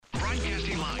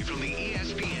live from the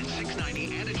ESPN 690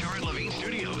 Anajar and Levine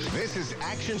studios. This is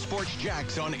Action Sports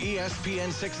Jax on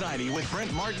ESPN 690 with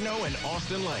Brent Martineau and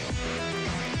Austin Lane.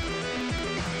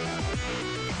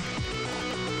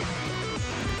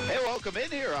 Hey, welcome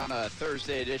in here on a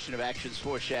Thursday edition of Action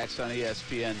Sports Jax on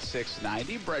ESPN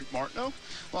 690. Brent Martineau,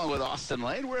 along with Austin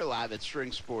Lane. We're live at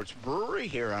String Sports Brewery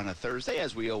here on a Thursday,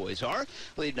 as we always are,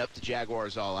 leading up to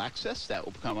Jaguars All Access. That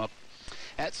will come up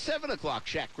at 7 o'clock.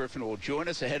 Shaq Griffin will join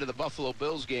us ahead of the Buffalo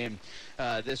Bills game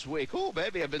this week. Oh,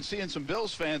 baby, I've been seeing some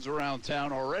Bills fans around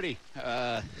town already,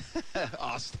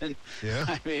 Austin. Yeah.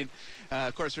 I mean,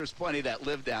 of course, there's plenty that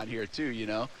live down here, too, you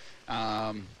know.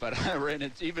 But I ran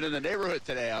into, even in the neighborhood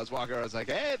today, I was walking around, I was like,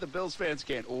 hey, the Bills fans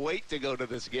can't wait to go to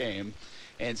this game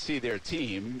and see their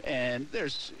team. And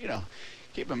there's, you know,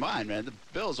 keep in mind, man, the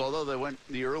Bills, although they went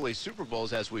the early Super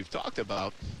Bowls, as we've talked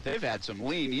about, they've had some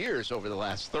lean years over the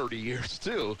last 30 years,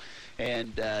 too.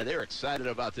 And they're excited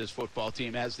about this football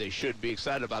team, as they should be,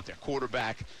 excited about their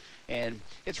quarterback. And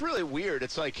it's really weird.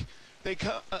 It's like they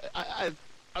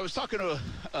I was talking to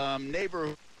a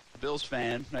neighbor, Bills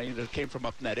fan, came from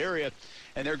up in that area,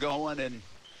 and they're going, and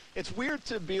it's weird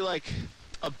to be like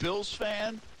a Bills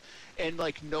fan and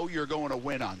like know you're going to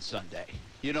win on Sunday.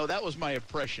 You know, that was my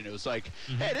impression. It was like,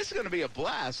 hey, this is going to be a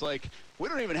blast. Like, we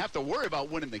don't even have to worry about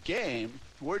winning the game.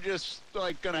 We're just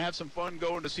like going to have some fun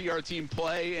going to see our team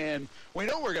play, and we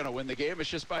know we're going to win the game. It's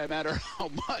just by a matter of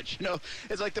how much. You know,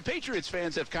 it's like the Patriots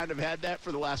fans have kind of had that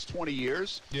for the last 20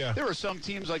 years. Yeah. There are some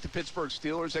teams like the Pittsburgh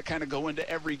Steelers that kind of go into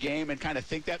every game and kind of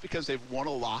think that because they've won a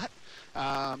lot.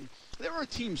 There are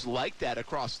teams like that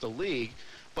across the league,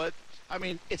 but I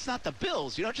mean, it's not the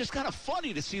Bills. You know, it's just kind of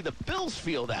funny to see the Bills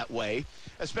feel that way,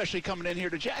 especially coming in here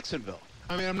to Jacksonville.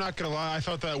 I mean, I'm not going to lie. I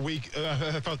felt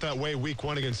that way week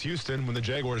one against Houston when the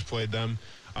Jaguars played them.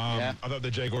 I thought the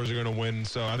Jaguars are going to win,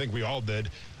 so I think we all did.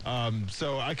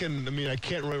 So I can't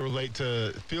really relate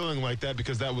to feeling like that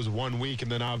because that was 1 week,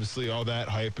 and then obviously all that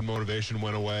hype and motivation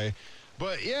went away.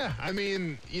 But, yeah, I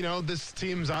mean, you know, this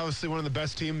team's obviously one of the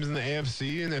best teams in the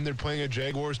AFC, and they're playing a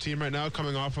Jaguars team right now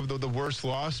coming off of the worst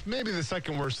loss, maybe the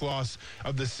second worst loss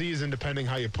of the season, depending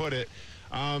how you put it.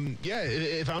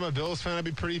 If I'm a Bills fan, I'd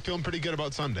be feeling pretty good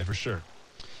about Sunday for sure.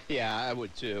 Yeah, I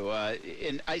would too.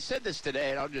 And I said this today,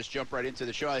 and I'll just jump right into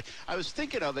the show. I was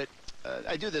thinking of it.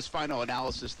 I do this final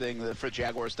analysis thing for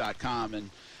Jaguars.com, and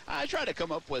I try to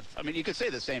come up with, I mean, you could say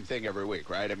the same thing every week,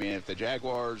 right? I mean, if the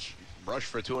Jaguars rush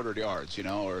for 200 yards, you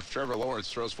know, or if Trevor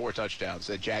Lawrence throws 4 touchdowns,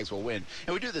 the Jags will win.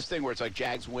 And we do this thing where it's like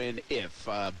Jags win if,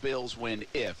 Bills win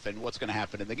if, and what's going to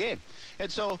happen in the game.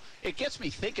 And so it gets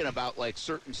me thinking about, like,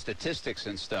 certain statistics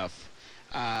and stuff.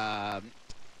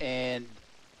 And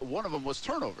one of them was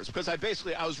turnovers, because I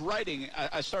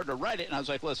started to write it, and I was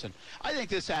like, listen, I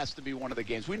think this has to be one of the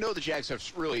games. We know the Jags have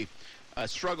really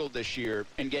struggled this year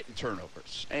in getting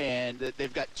turnovers, and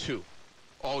they've got 2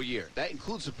 all year. That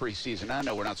includes the preseason. I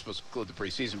know we're not supposed to include the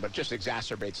preseason, but it just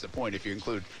exacerbates the point if you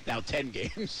include now 10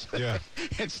 games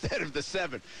instead of the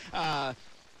 7. But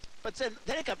then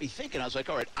it got me thinking. I was like,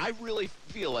 all right, I really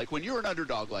feel like when you're an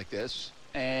underdog like this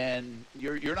and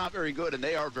you're not very good and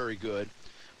they are very good,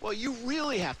 well, you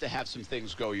really have to have some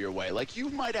things go your way. Like, you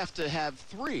might have to have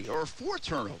 3 or 4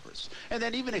 turnovers. And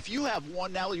then even if you have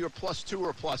 1, now you're +2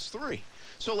 or +3.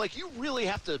 So, like, you really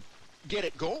have to get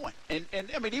it going. And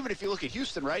I mean, even if you look at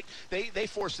Houston, right, they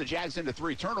forced the Jags into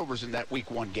 3 turnovers in that week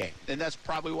 1 game. And that's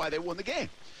probably why they won the game.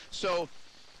 So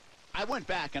I went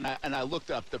back and I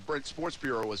looked up. The Brent Sports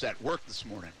Bureau was at work this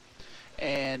morning.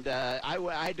 And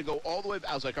I had to go all the way.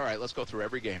 I was like, all right, let's go through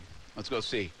every game. Let's go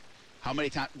see. How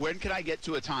many times? When can I get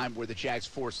to a time where the Jags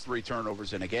forced 3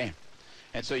 turnovers in a game?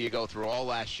 And so you go through all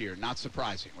last year. Not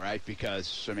surprising, right?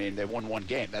 Because, I mean, they won 1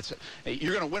 game.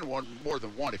 You're going to win more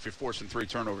than 1 if you're forcing 3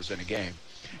 turnovers in a game.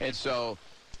 And so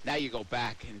now you go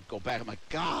back. I'm like,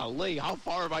 golly, how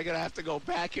far am I going to have to go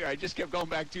back here? I just kept going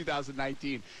back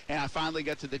 2019. And I finally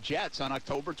got to the Jets on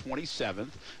October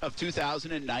 27th of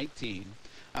 2019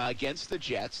 against the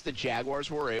Jets. The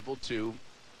Jaguars were able to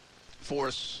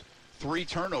force 3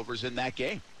 turnovers in that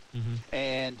game.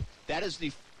 And that is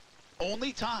the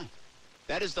only time.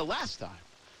 That is the last time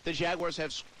the Jaguars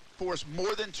have forced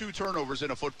more than 2 turnovers in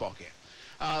a football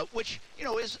game, which, you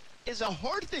know, is a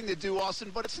hard thing to do, Austin,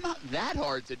 but it's not that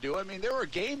hard to do. I mean, there are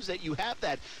games that you have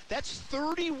that. That's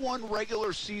 31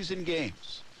 regular season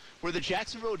games where the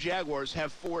Jacksonville Jaguars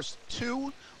have forced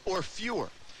 2 or fewer.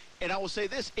 And I will say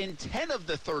this, in 10 of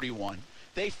the 31,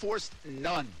 they forced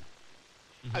none.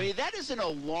 I mean, that is an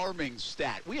alarming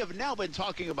stat. We have now been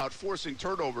talking about forcing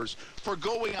turnovers for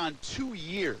going on 2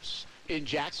 years in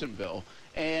Jacksonville,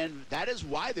 and that is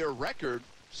why their record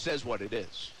says what it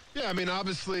is. Yeah, I mean,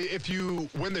 obviously, if you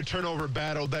win the turnover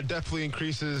battle, that definitely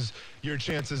increases your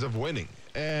chances of winning.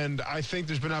 And I think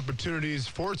there's been opportunities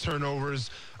for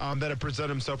turnovers that have presented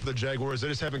themselves for the Jaguars. They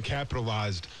just haven't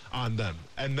capitalized on them.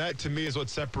 And that, to me, is what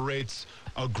separates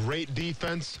a great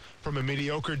defense from a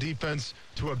mediocre defense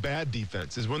to a bad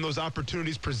defense, is when those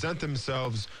opportunities present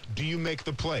themselves, do you make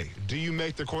the play? Do you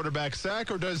make the quarterback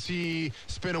sack, or does he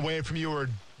spin away from you or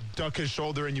duck his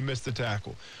shoulder and you miss the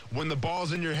tackle? When the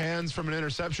ball's in your hands from an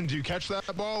interception, do you catch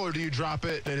that ball, or do you drop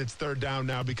it and it's third down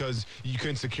now because you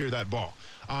couldn't secure that ball?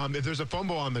 If there's a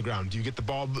fumble on the ground, do you get the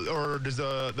ball, or does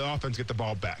the offense get the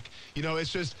ball back? You know,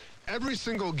 it's just every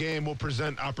single game will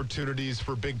present opportunities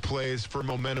for big plays, for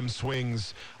momentum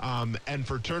swings, and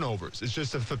for turnovers. It's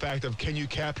just the fact of, can you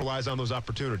capitalize on those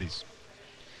opportunities?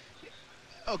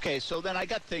 Okay, so then I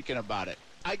got thinking about it.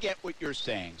 I get what you're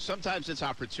saying. Sometimes it's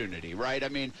opportunity, right? I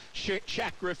mean,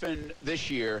 Shaq Griffin this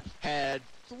year had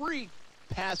 3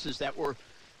 passes that were,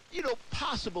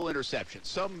 possible interceptions,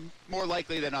 some more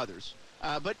likely than others.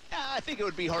 But I think it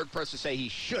would be hard-pressed to say he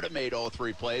should have made all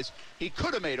 3 plays. He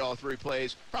could have made all 3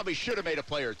 plays, probably should have made a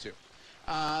play or 2.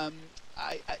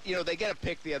 They get a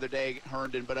pick the other day,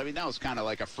 Herndon, but I mean, that was kind of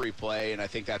like a free play, and I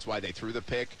think that's why they threw the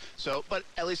pick. So, but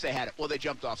at least they had it. Well, they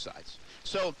jumped off sides.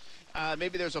 So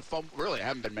maybe there's a fumble. Really, there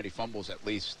haven't been many fumbles, at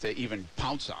least, to even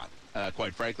pounce on,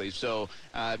 quite frankly. So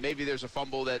maybe there's a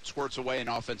fumble that squirts away and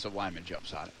offensive lineman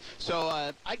jumps on it. So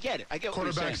I get it. I get what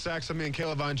you're saying. Quarterback sacks,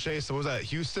 Caleb Von Chase. So was that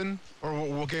Houston? Or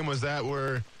what game was that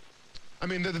where... I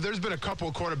mean, there's been a couple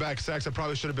of quarterback sacks that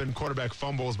probably should have been quarterback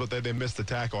fumbles, but they missed the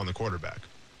tackle on the quarterback.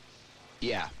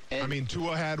 Yeah. I mean,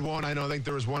 Tua had one. I think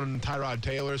there was one in Tyrod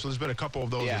Taylor, so there's been a couple of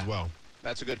those as well.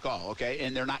 That's a good call, okay?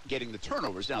 And they're not getting the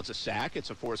turnovers. Now, it's a sack,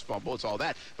 it's a forced fumble, it's all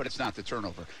that, but it's not the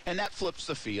turnover. And that flips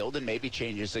the field and maybe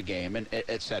changes the game, and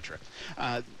et cetera.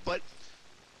 But,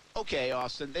 okay,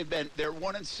 Austin, they're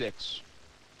 1-6.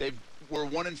 They were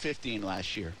 1-15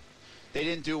 last year. They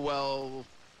didn't do well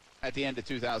at the end of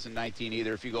 2019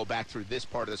 either, if you go back through this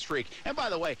part of the streak. And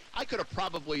by the way, I could have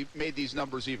probably made these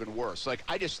numbers even worse. Like,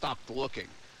 I just stopped looking.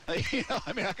 I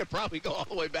could probably go all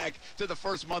the way back to the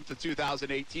first month of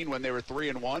 2018 when they were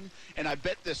 3-1, and I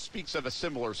bet this speaks of a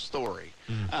similar story.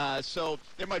 So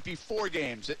there might be 4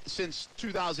 games since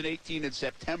 2018 in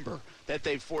September that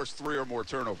they've forced 3 or more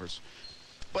turnovers.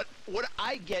 But what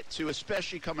I get to,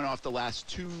 especially coming off the last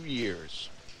 2 years,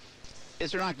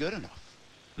 is they're not good enough.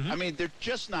 I mean, they're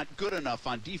just not good enough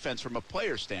on defense from a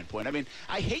player standpoint. I mean,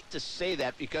 I hate to say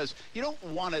that because you don't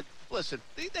want to – listen,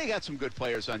 they got some good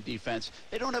players on defense.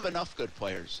 They don't have enough good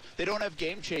players. They don't have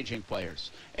game-changing players.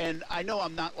 And I know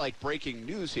I'm not, like, breaking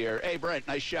news here. Hey, Brent,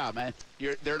 nice job, man.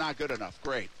 They're not good enough.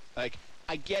 Great. Like,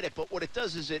 I get it, but what it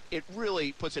does is it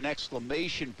really puts an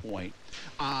exclamation point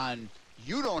on –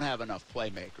 you don't have enough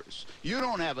playmakers. You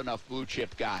don't have enough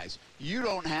blue-chip guys. You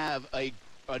don't have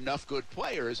enough good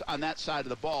players on that side of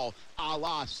the ball, a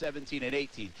la 17 and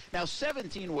 18. Now,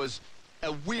 17 was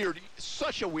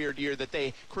such a weird year that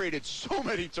they created so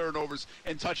many turnovers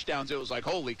and touchdowns. It was like,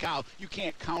 holy cow, you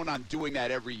can't count on doing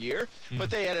that every year. But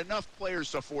they had enough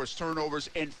players to force turnovers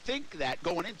and think that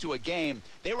going into a game,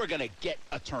 they were going to get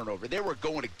a turnover. They were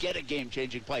going to get a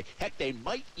game-changing play. Heck, they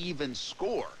might even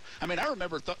score. I mean, I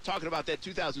remember talking about that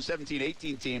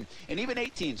 2017-18 team, and even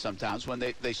 18 sometimes when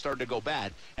they started to go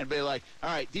bad, and be like, all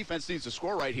right, defense needs to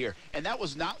score right here. And that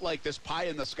was not like this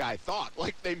pie-in-the-sky thought.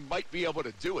 Like, they might be able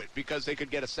to do it because they could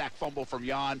get a sack fumble from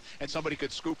Jan, and somebody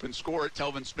could scoop and score it,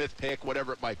 Telvin Smith pick,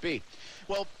 whatever it might be.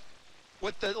 Well,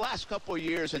 what the last couple of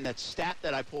years and that stat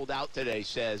that I pulled out today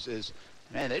says is,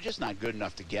 man, they're just not good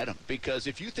enough to get them. Because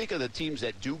if you think of the teams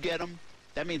that do get them,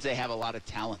 that means they have a lot of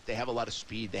talent. They have a lot of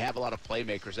speed. They have a lot of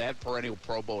playmakers. They have perennial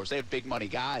Pro Bowlers. They have big money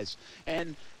guys.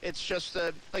 And it's just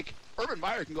like Urban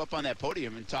Meyer can go up on that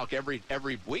podium and talk every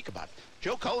week about it.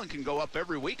 Joe Cullen can go up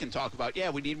every week and talk about, yeah,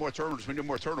 we need more turnovers. We need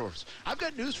more turnovers. I've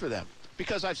got news for them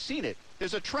because I've seen it.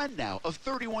 There's a trend now of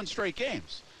 31 straight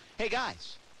games. Hey,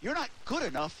 guys, you're not good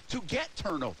enough to get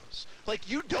turnovers. Like,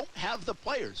 you don't have the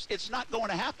players. It's not going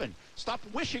to happen. Stop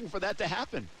wishing for that to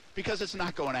happen because it's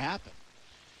not going to happen.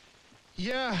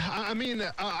 Yeah, I mean,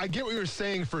 I get what you're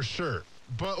saying for sure.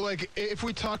 But, like, if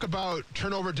we talk about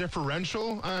turnover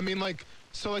differential, I mean, like,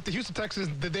 so, like, the Houston Texans,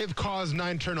 they've caused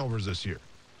 9 turnovers this year.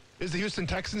 Is the Houston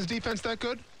Texans defense that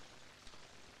good?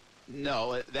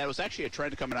 No, that was actually a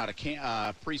trend coming out of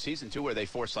preseason, too, where they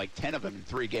forced, like, 10 of them in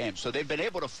 3 games. So they've been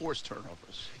able to force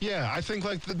turnovers. Yeah, I think,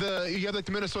 like, you have, like,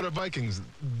 the Minnesota Vikings.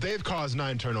 They've caused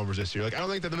 9 turnovers this year. Like, I don't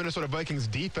think that the Minnesota Vikings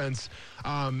defense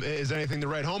is anything to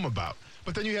write home about.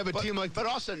 But then you have a team like... But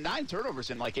also 9 turnovers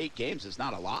in, like, 8 games is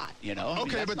not a lot, you know?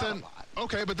 Okay,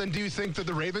 but then do you think that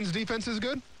the Ravens defense is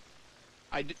good?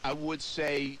 I would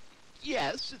say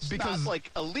yes. It's Because- not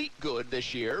like elite good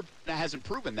this year. That hasn't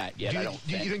proven that yet. I don't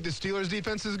Do think. you think the Steelers'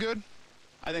 defense is good?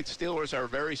 I think Steelers are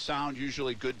very sound,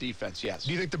 usually good defense. Yes.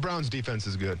 Do you think the Browns' defense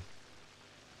is good?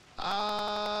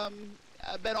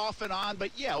 I've been off and on,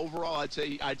 but yeah, overall, I'd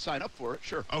say I'd sign up for it.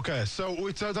 Sure. Okay, so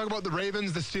we talk about the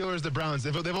Ravens, the Steelers, the Browns.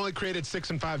 They've only created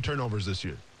 6 and 5 turnovers this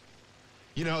year.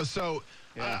 You know, so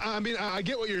Yeah. I mean, I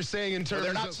get what you're saying in terms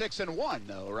Well, they're not of 6-1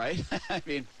 though, right? I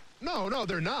mean, No,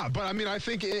 they're not. But I mean, I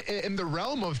think in the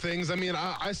realm of things, I mean,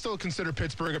 I still consider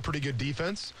Pittsburgh a pretty good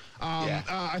defense. Yeah.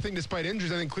 I think despite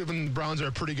injuries, I think Cleveland Browns are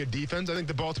a pretty good defense. I think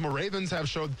the Baltimore Ravens have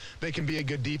showed they can be a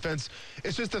good defense.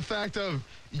 It's just the fact of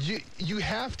you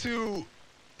have to,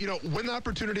 you know, when the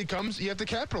opportunity comes, you have to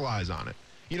capitalize on it.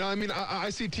 You know, I mean,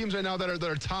 I see teams right now that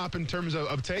are top in terms of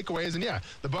takeaways, and yeah,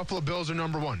 the Buffalo Bills are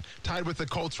number 1, tied with the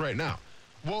Colts right now.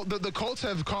 Well, the Colts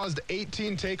have caused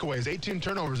 18 takeaways, 18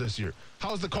 turnovers this year.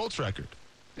 How's the Colts record?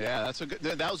 yeah,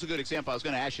 that was a good example. I was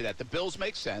going to ask you that. The Bills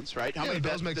make sense, right? How Yeah, many the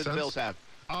Bills make did sense. the Bills have?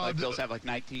 The Bills have like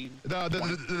 19?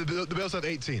 The Bills have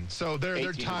 18, so they're 18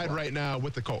 as tied well. right now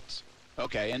with the Colts.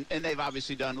 Okay, and they've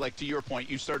obviously done, like to your point,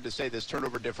 you started to say this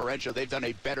turnover differential. They've done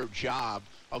a better job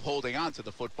of holding on to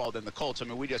the football than the Colts. I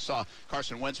mean, we just saw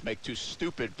Carson Wentz make 2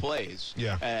 stupid plays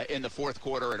in the fourth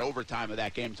quarter and overtime of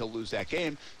that game to lose that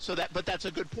game. But that's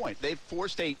a good point. They've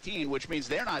forced 18, which means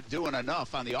they're not doing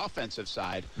enough on the offensive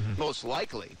side, most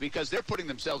likely, because they're putting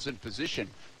themselves in position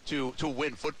to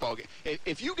win football games.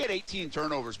 If you get 18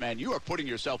 turnovers, man, you are putting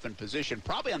yourself in position,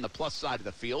 probably on the plus side of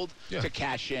the field, to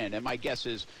cash in. And my guess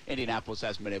is Indianapolis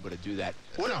hasn't been able to do that.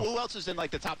 Who else is in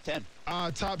like the top 10?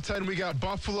 Top 10, we got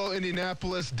Buffalo,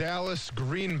 Indianapolis, Dallas,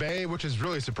 Green Bay, which is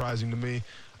really surprising to me.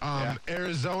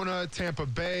 Arizona, Tampa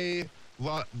Bay.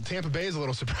 Tampa Bay is a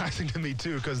little surprising to me,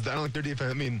 too, because I don't think their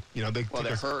defense, I mean, you know,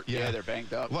 they're hurt. Yeah, they're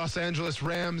banged up. Los Angeles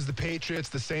Rams, the Patriots,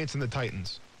 the Saints, and the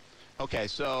Titans. Okay,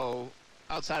 so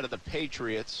outside of the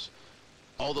Patriots,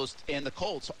 and the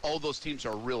Colts, all those teams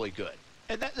are really good,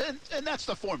 and that's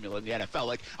the formula in the NFL.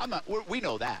 Like we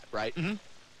know that, right? Mm-hmm.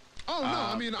 Oh no,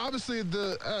 I mean obviously and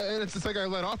it's just like I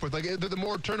led off with, like the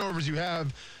more turnovers you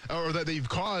have, or that you've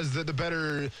caused, the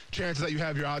better chances that you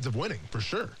have your odds of winning for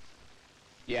sure.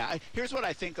 Yeah, here's what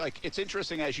I think. Like, it's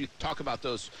interesting as you talk about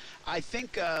those. I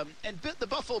think, and the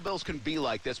Buffalo Bills can be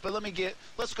like this, but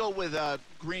let's go with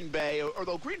Green Bay.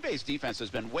 Although Green Bay's defense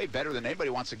has been way better than anybody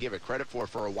wants to give it credit for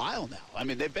a while now. I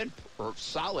mean, they've been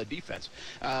solid defense.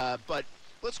 But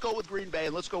let's go with Green Bay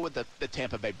and let's go with the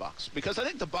Tampa Bay Bucks, because I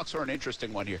think the Bucks are an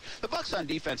interesting one here. The Bucks on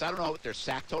defense, I don't know what their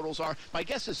sack totals are. My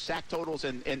guess is sack totals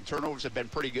and turnovers have been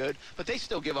pretty good, but they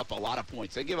still give up a lot of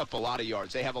points. They give up a lot of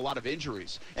yards. They have a lot of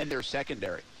injuries in their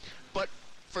secondary. But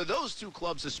for those 2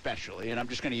 clubs especially, and I'm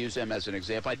just going to use them as an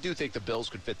example, I do think the Bills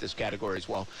could fit this category as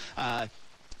well.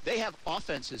 They have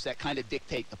offenses that kind of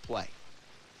dictate the play.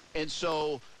 And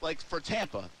so, like for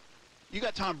Tampa, you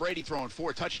got Tom Brady throwing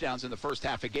 4 touchdowns in the first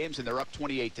half of games, and they're up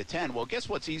 28-10. Well, guess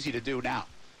what's easy to do now?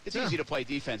 It's easy to play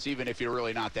defense even if you're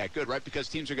really not that good, right? Because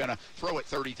teams are going to throw it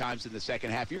 30 times in the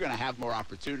second half. You're going to have more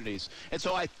opportunities. And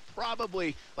so I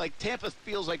probably, like, Tampa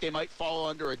feels like they might fall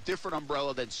under a different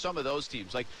umbrella than some of those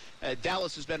teams. Like,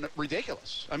 Dallas has been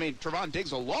ridiculous. I mean, Trevon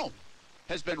Diggs alone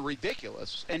has been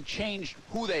ridiculous and changed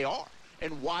who they are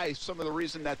and why some of the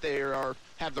reason that they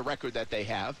have the record that they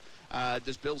have.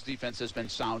 This Bills defense has been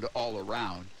sound all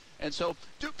around. And so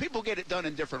people get it done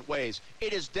in different ways.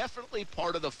 It is definitely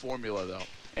part of the formula, though.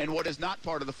 And what is not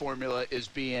part of the formula is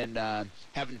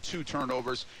having 2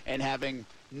 turnovers and having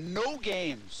no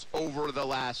games over the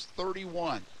last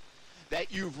 31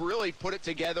 that you've really put it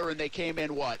together and they came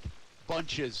in,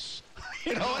 bunches.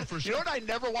 You know what I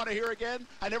never want to hear again?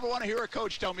 I never want to hear a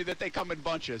coach tell me that they come in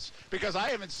bunches, because I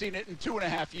haven't seen it in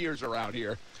 2.5 years around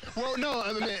here. Well, no,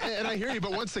 I mean, and I hear you,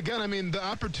 but once again, I mean, the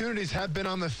opportunities have been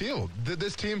on the field.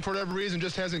 This team, for whatever reason,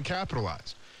 just hasn't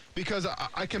capitalized. Because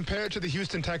I compare it to the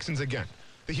Houston Texans again.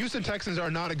 The Houston Texans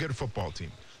are not a good football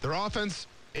team. Their offense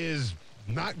is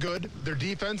not good. Their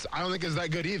defense, I don't think, is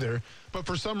that good either. But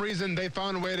for some reason, they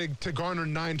found a way to garner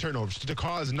 9 turnovers, to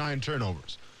cause 9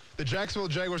 turnovers. The Jacksonville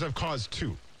Jaguars have caused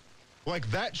 2. Like,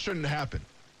 that shouldn't happen.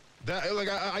 That, like,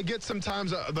 I get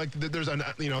sometimes like there's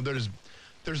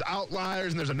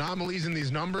outliers and there's anomalies in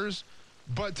these numbers,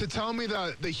 but to tell me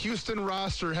that the Houston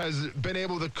roster has been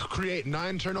able to create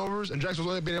 9 turnovers and Jacksonville's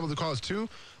only been able to cause 2,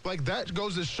 like, that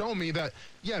goes to show me that,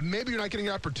 yeah, maybe you're not getting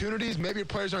opportunities, maybe your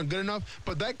players aren't good enough,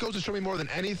 but that goes to show me more than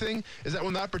anything is that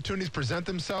when the opportunities present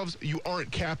themselves, you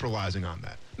aren't capitalizing on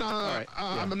that. No, right.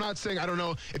 I'm not saying, I don't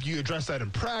know if you address that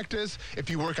in practice, if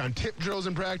you work on tip drills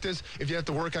in practice, if you have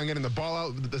to work on getting the ball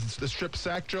out, the strip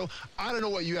sack drill. I don't know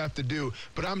what you have to do,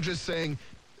 but I'm just saying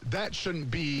that shouldn't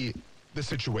be the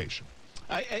situation.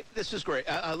 This is great.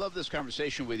 I love this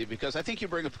conversation with you because I think you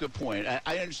bring up a good point.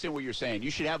 I understand what you're saying. You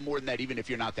should have more than that even if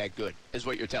you're not that good, is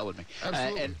what you're telling me.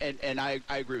 Absolutely. And I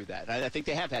agree with that. I think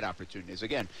they have had opportunities.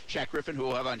 Again, Shaq Griffin, who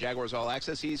will have on Jaguars All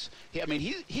Access, he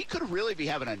could really be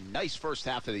having a nice first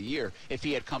half of the year if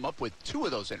he had come up with 2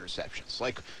 of those interceptions.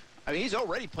 He's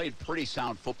already played pretty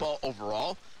sound football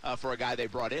overall for a guy they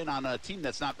brought in on a team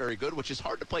that's not very good, which is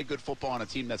hard to play good football on a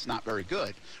team that's not very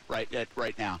good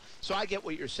right now. So I get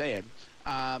what you're saying.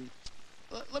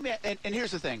 Let me. And here's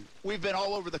the thing: we've been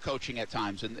all over the coaching at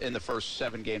times in the first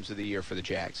 7 games of the year for the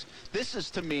Jags. This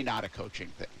is, to me, not a coaching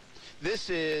thing.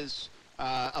 This is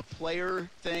a player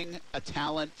thing, a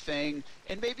talent thing,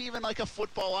 and maybe even like a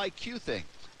football IQ thing.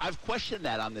 I've questioned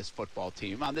that on this football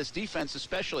team, on this defense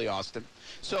especially, Austin.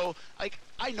 So,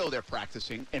 I know they're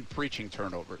practicing and preaching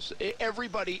turnovers.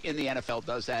 Everybody in the NFL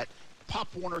does that. Pop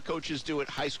Warner coaches do it,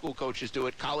 high school coaches do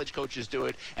it, college coaches do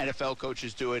it, NFL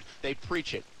coaches do it. They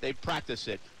preach it, they practice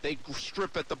it, they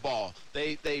strip at the ball,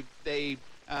 they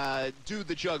do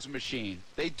the jugs machine,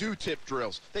 they do tip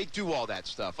drills, they do all that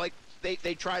stuff.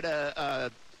 They try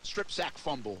to strip sack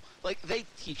fumble. They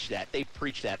teach that, they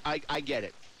preach that. I get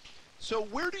it. So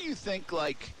where do you think,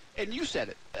 and you said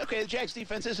it, okay, the Jags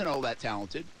defense isn't all that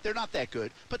talented. They're not that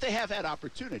good, but they have had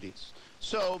opportunities.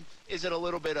 So is it a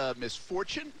little bit of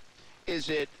misfortune?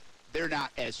 Is it they're not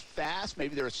as fast?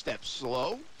 Maybe they're a step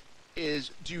slow? Do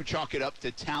you chalk it up to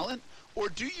talent? Or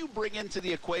do you bring into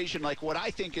the equation what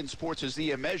I think in sports is the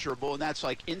immeasurable, and that's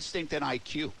instinct and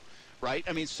IQ, right?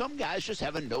 Some guys just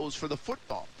have a nose for the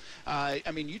football.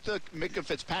 You took Minkah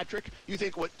Fitzpatrick. You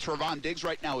think what Trevon Diggs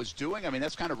right now is doing?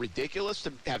 That's kind of ridiculous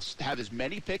to have as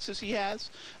many picks as he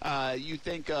has. You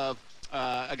think of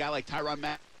a guy like Tyrann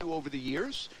Mathieu over the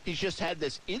years. He's just had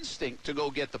this instinct to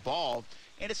go get the ball.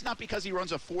 And it's not because he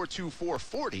runs a 4.2,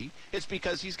 4.40. It's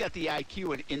because he's got the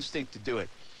IQ and instinct to do it.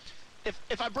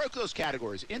 If I broke those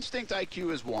categories, instinct,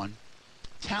 IQ is one,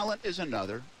 talent is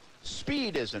another,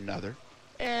 speed is another,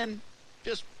 and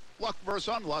just luck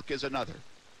versus unluck is another.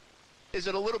 Is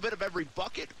it a little bit of every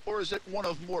bucket, or is it one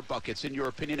of more buckets, in your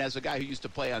opinion, as a guy who used to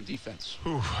play on defense?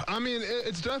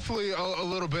 It's definitely a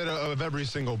little bit of every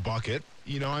single bucket.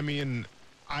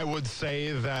 I would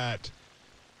say that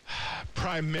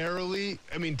primarily,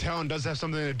 talent does have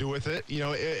something to do with it.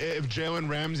 If Jalen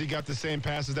Ramsey got the same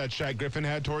passes that Shaq Griffin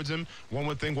had towards him, one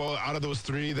would think, well, out of those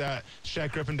 3 that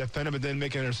Shaq Griffin defended but didn't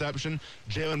make an interception,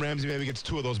 Jalen Ramsey maybe gets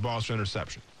 2 of those balls for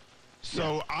interception.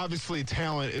 So obviously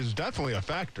talent is definitely a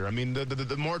factor.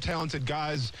 The more talented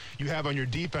guys you have on your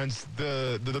defense,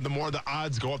 the more the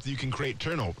odds go up that you can create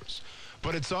turnovers.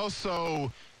 But it's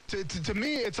also, to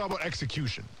me, it's all about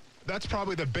execution. That's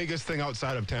probably the biggest thing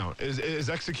outside of talent is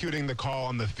executing the call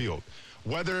on the field.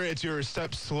 Whether it's your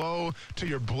step slow to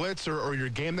your blitz or your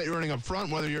game that you're running up front,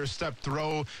 whether you're a step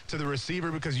throw to the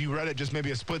receiver because you read it just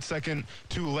maybe a split second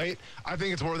too late, I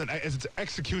think it's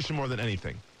execution more than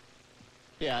anything.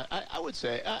 Yeah, I would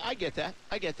say. I get that.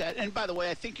 And by the way,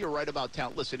 I think you're right about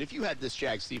talent. Listen, if you had this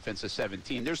Jags defense of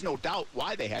 17, there's no doubt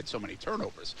why they had so many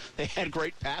turnovers. They had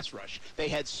great pass rush. They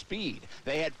had speed.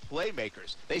 They had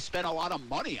playmakers. They spent a lot of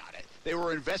money on it. They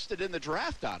were invested in the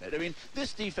draft on it.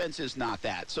 This defense is not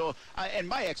that. So, and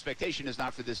my expectation is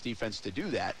not for this defense to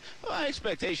do that. My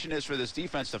expectation is for this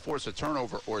defense to force a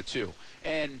turnover or 2.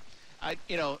 And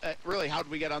really, how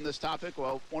did we get on this topic?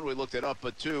 Well, one, we looked it up,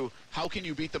 but 2, how can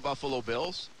you beat the Buffalo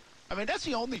Bills? That's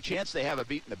the only chance they have of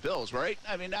beating the Bills, right?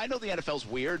 I know the NFL's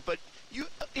weird, but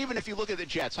even if you look at the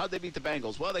Jets, how'd they beat the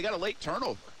Bengals? Well, they got a late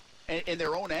turnover in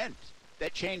their own end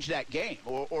that changed that game,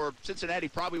 or Cincinnati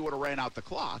probably would have ran out the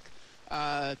clock.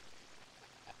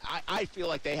 I feel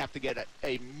like they have to get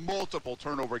a multiple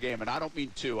turnover game, and I don't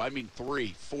mean 2, I mean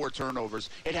 3, 4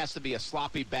 turnovers. It has to be a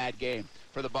sloppy, bad game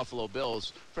for the Buffalo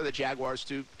Bills for the Jaguars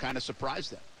to kind of surprise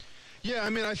them. Yeah,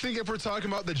 I think if we're talking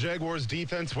about the Jaguars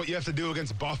defense, what you have to do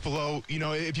against Buffalo,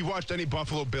 if you watched any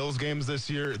Buffalo Bills games this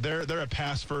year, they're a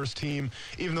pass-first team,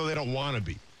 even though they don't want to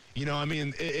be.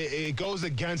 It goes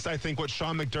against, I think, what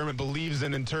Sean McDermott believes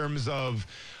in terms of,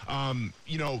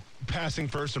 passing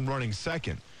first and running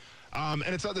second. And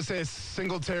it's not to say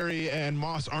Singletary and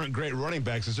Moss aren't great running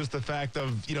backs. It's just the fact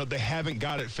of, they haven't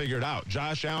got it figured out.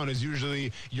 Josh Allen is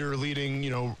usually your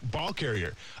leading, ball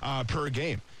carrier per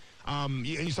game. And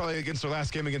you saw that against their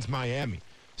last game against Miami.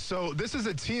 So this is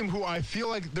a team who I feel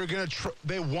like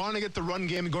they want to get the run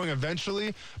game going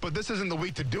eventually, but this isn't the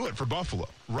week to do it for Buffalo,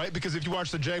 right? Because if you watch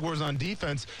the Jaguars on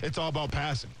defense, it's all about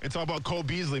passing. It's all about Cole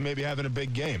Beasley maybe having a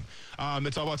big game.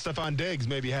 It's all about Stephon Diggs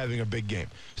maybe having a big game.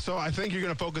 So I think you're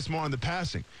going to focus more on the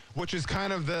passing, which is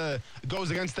kind of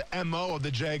goes against the MO of the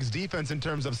Jags defense in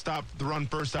terms of stop the run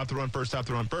first, stop the run first, stop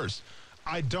the run first.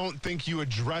 I don't think you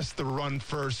address the run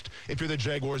first if you're the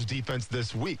Jaguars defense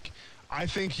this week. I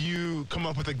think you come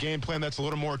up with a game plan that's a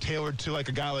little more tailored to like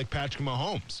a guy like Patrick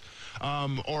Mahomes,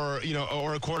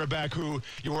 or a quarterback who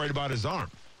you're worried about his arm.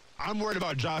 I'm worried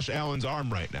about Josh Allen's arm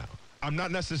right now. I'm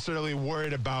not necessarily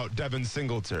worried about Devin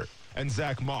Singletary and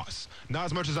Zach Moss, not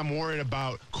as much as I'm worried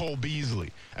about Cole Beasley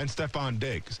and Stephon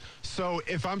Diggs. So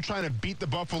if I'm trying to beat the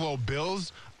Buffalo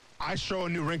Bills, I show a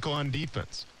new wrinkle on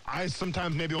defense. I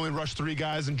sometimes maybe only rush 3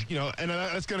 guys, and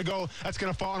that's going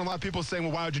to fall on a lot of people saying,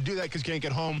 well, why would you do that? Because you can't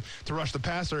get home to rush the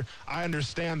passer. I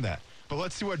understand that. But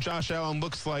let's see what Josh Allen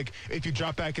looks like if you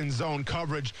drop back in zone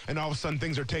coverage and all of a sudden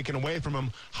things are taken away from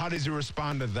him. How does he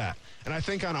respond to that? And I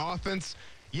think on offense,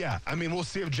 yeah, I mean, we'll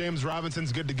see if James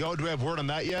Robinson's good to go. Do we have word on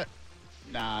that yet?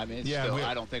 Nah, I mean,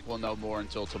 I don't think we'll know more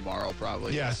until tomorrow,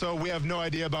 probably. Yeah, so we have no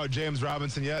idea about James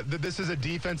Robinson yet. This is a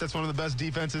defense that's one of the best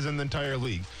defenses in the entire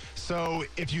league. So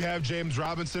if you have James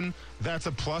Robinson, that's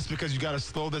a plus because you got to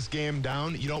slow this game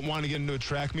down. You don't want to get into a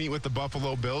track meet with the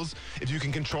Buffalo Bills. If you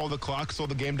can control the clock, slow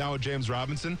the game down with James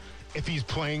Robinson. If he's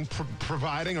playing,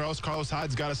 providing, or else Carlos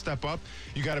Hyde's got to step up,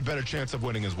 you got a better chance of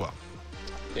winning as well.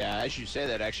 Yeah, as you say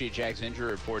that, actually, Jags injury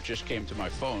report just came to my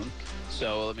phone.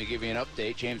 So let me give you an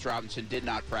update. James Robinson did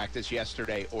not practice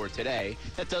yesterday or today.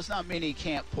 That does not mean he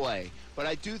can't play. But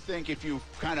I do think if you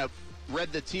kind of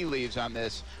read the tea leaves on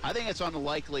this, I think it's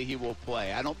unlikely he will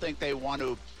play. I don't think they want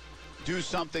to do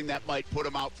something that might put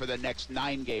him out for the next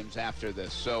 9 games after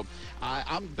this. So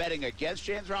I'm betting against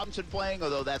James Robinson playing,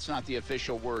 although that's not the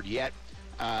official word yet.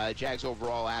 Jags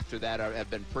overall after that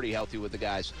have been pretty healthy with the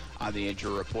guys on the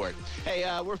injury report. Hey,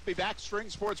 we'll be back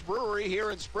String Sports Brewery here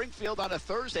in Springfield on a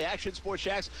Thursday. Action Sports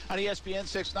Jax on ESPN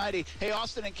 690. Hey,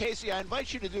 Austin and Casey, I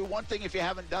invite you to do one thing if you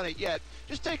haven't done it yet.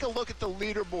 Just take a look at the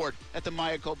leaderboard at the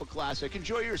Mayakoba Classic.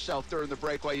 Enjoy yourself during the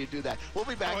break while you do that. We'll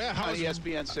be back on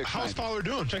ESPN 690. How's Fowler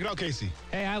doing? Check it out, Casey.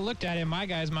 Hey, I looked at it. My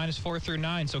guy's -4 through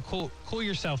 9, so cool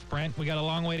yourself, Brent. We got a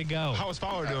long way to go. How is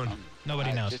Fowler doing?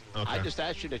 Nobody knows. I just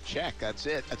asked you to check. That's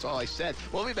it. That's all I said.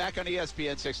 We'll be back on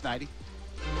ESPN 690.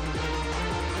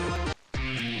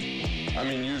 I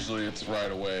mean, usually it's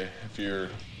right away. If you're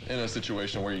in a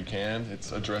situation where you can,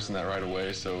 it's addressing that right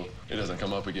away so it doesn't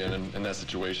come up again in that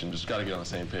situation. Just got to get on the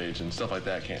same page, and stuff like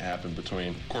that can't happen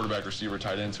between quarterback, receiver,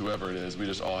 tight ends, whoever it is. We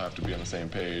just all have to be on the same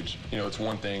page. You know, it's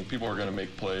one thing. People are going to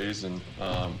make plays, and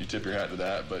you tip your hat to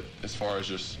that, but as far as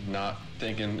just not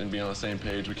thinking and being on the same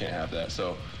page, we can't have that.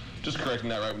 So just correcting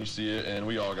that right when you see it, and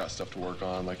we all got stuff to work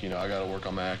on. Like, I got to work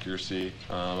on my accuracy.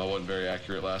 I wasn't very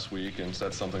accurate last week, and so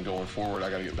that's something going forward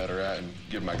I got to get better at and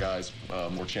give my guys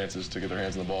more chances to get their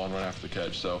hands on the ball and run after the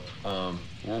catch. So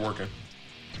we're working.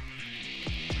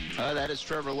 That is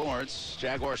Trevor Lawrence,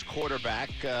 Jaguars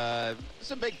quarterback. It's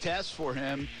a big test for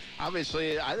him.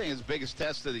 Obviously, I think it's the biggest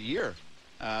test of the year.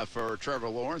 For Trevor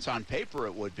Lawrence. On paper,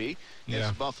 it would be. It's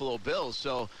the Buffalo Bills.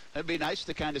 So it'd be nice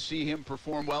to kind of see him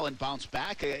perform well and bounce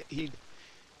back. He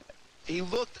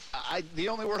looked, the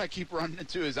only word I keep running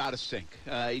into is out of sync.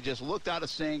 He just looked out of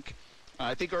sync.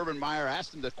 I think Urban Meyer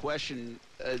asked him the question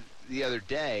the other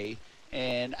day,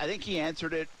 and I think he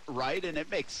answered it right, and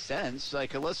it makes sense.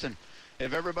 Like, listen,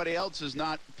 if everybody else is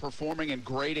not performing and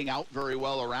grading out very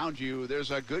well around you, there's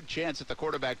a good chance at the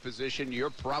quarterback position you're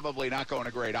probably not going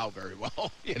to grade out very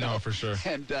well. No, for sure.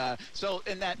 And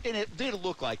and it did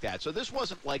look like that. So this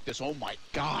wasn't like this, oh my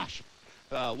gosh,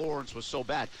 Lawrence was so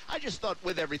bad. I just thought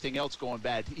with everything else going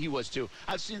bad, he was too.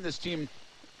 I've seen this team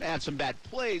had some bad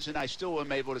plays, and I still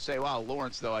am able to say, wow,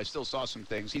 Lawrence, though, I still saw some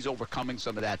things. He's overcoming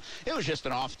some of that. It was just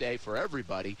an off day for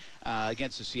everybody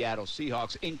against the Seattle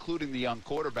Seahawks, including the young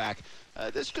quarterback.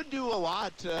 This could do a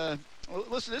lot.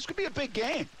 Listen, this could be a big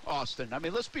game, Austin. I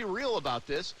mean, let's be real about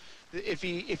this. If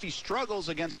he struggles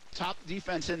against top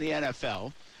defense in the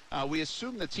NFL, we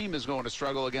assume the team is going to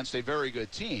struggle against a very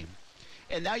good team.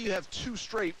 And now you have 2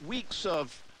 straight weeks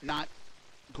of not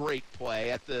great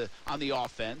play on the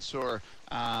offense or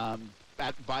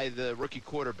by the rookie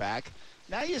quarterback.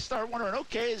 Now you start wondering,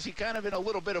 okay, is he kind of in a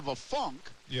little bit of a funk?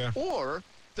 Yeah. Or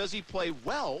does he play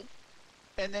well?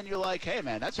 And then you're like, hey,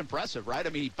 man, that's impressive, right? I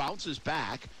mean, he bounces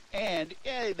back, and,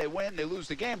 yeah, they win, they lose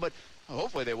the game, but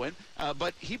hopefully they win.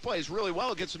 But he plays really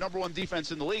well against the number 1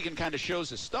 defense in the league and kind of shows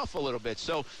his stuff a little bit.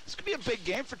 So this could be a big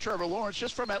game for Trevor Lawrence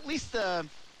just from at least the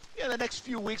next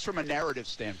few weeks from a narrative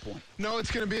standpoint. No, it's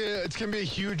gonna be a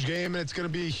huge game, and it's gonna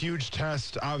be a huge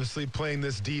test. Obviously, playing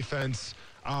this defense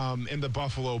in the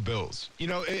Buffalo Bills.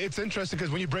 It's interesting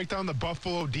because when you break down the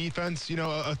Buffalo defense, a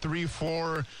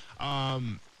 3-4.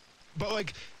 But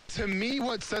like to me,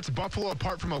 what sets Buffalo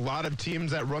apart from a lot of teams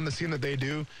that run the scheme that they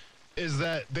do is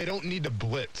that they don't need to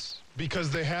blitz because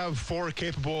they have 4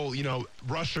 capable,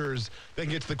 rushers that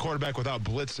can get to the quarterback without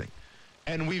blitzing.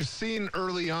 And we've seen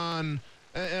early on,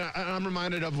 and I'm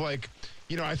reminded of, like,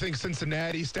 you know, I think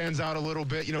Cincinnati stands out a little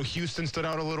bit. You know, Houston stood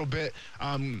out a little bit.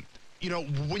 You know,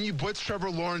 when you blitz Trevor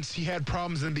Lawrence, he had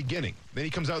problems in the beginning. Then he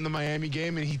comes out in the Miami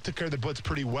game, and he took care of the blitz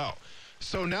pretty well.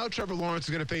 So now Trevor Lawrence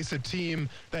is going to face a team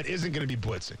that isn't going to be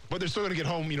blitzing. But they're still going to get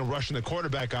home, you know, rushing the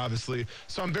quarterback, obviously.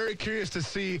 So I'm very curious to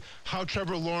see how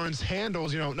Trevor Lawrence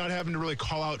handles, you know, not having to really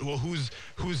call out, well,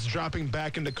 who's dropping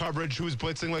back into coverage, who's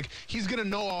blitzing. Like, he's going to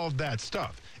know all of that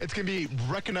stuff. It's going to be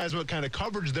recognize what kind of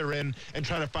coverage they're in and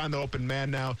try to find the open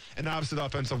man now. And obviously the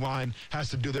offensive line has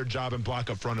to do their job and block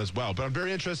up front as well. But I'm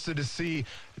very interested to see,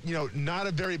 you know, not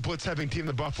a very blitz-heavy team,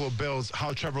 the Buffalo Bills,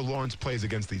 how Trevor Lawrence plays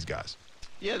against these guys.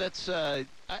 Yeah, that's.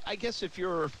 I guess if you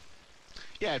are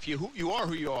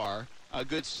who you are, a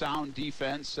good sound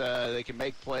defense. They can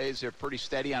make plays. They're pretty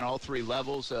steady on all three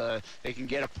levels. They can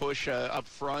get a push up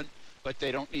front, but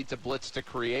they don't need to blitz to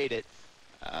create it.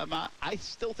 I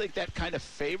still think that kind of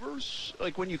favors,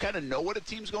 like, when you kind of know what a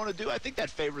team's going to do, I think that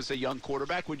favors a young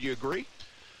quarterback. Would you agree?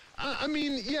 I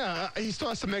mean, yeah, he still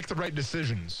has to make the right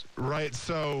decisions, right?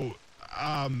 So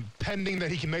pending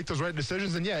that he can make those right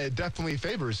decisions, and yeah, it definitely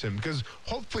favors him because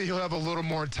hopefully he'll have a little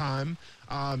more time,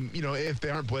 you know, if they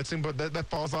aren't blitzing, but that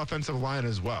falls offensive line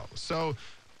as well. So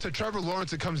to Trevor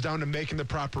Lawrence, it comes down to making the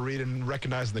proper read and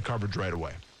recognizing the coverage right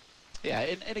away. Yeah,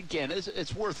 and again,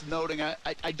 it's worth noting,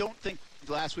 I don't think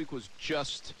last week was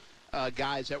just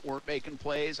guys that weren't making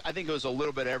plays. I think it was a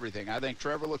little bit of everything. I think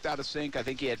Trevor looked out of sync. I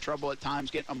think he had trouble at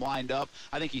times getting them lined up.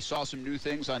 I think he saw some new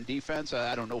things on defense.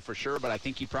 I don't know for sure, but I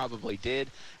think he probably did.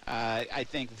 I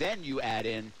think then you add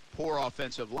in poor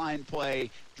offensive line play,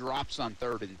 drops on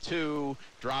 3rd and 2,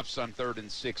 drops on 3rd and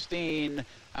 16,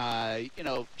 you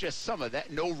know, just some of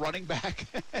that. No running back,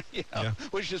 you know, yeah,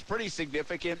 which is pretty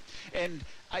significant. And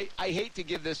I hate to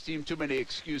give this team too many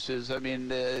excuses. I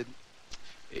mean,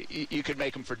 you could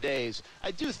make them for days.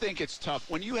 I do think it's tough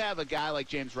when you have a guy like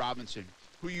James Robinson,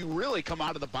 who you really come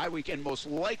out of the bye week and most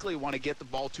likely want to get the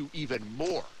ball to even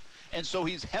more. And so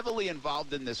he's heavily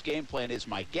involved in this game plan, is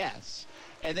my guess.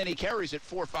 And then he carries it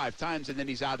 4 or 5 times, and then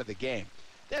he's out of the game.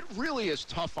 That really is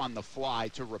tough on the fly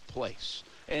to replace.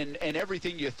 And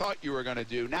everything you thought you were going to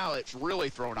do, now it's really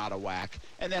thrown out of whack.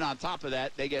 And then on top of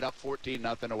that, they get up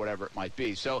 14-0 or whatever it might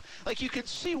be. So, like, you can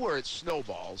see where it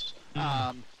snowballs.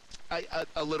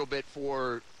 A little bit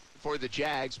for the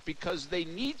Jags because they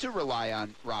need to rely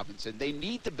on Robinson. They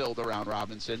need to build around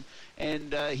Robinson,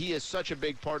 and he is such a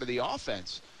big part of the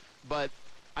offense. But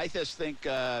I just think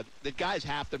the guys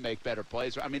have to make better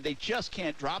plays. I mean, they just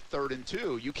can't drop 3rd and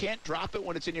 2. You can't drop it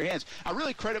when it's in your hands. I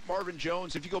really credit Marvin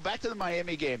Jones. If you go back to the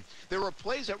Miami game, there were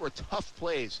plays that were tough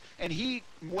plays, and he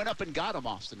went up and got them,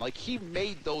 Austin. Like, he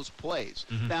made those plays.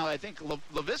 Now, I think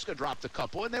Laviska dropped a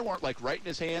couple, and they weren't, like, right in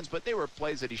his hands, but they were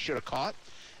plays that he should have caught.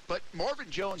 But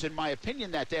Marvin Jones, in my opinion,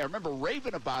 that day, I remember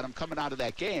raving about him coming out of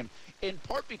that game, in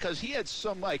part because he had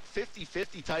some, like,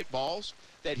 50-50 type balls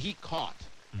that he caught.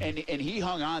 And he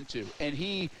hung on to, and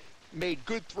he made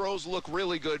good throws look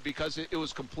really good because it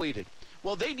was completed.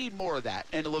 Well, they need more of that,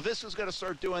 and Laviska's got to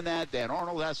start doing that. Dan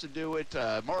Arnold has to do it.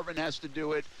 Marvin has to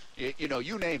do it. You know,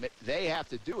 you name it. They have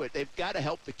to do it. They've got to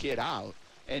help the kid out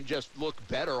and just look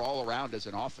better all around as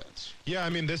an offense. Yeah, I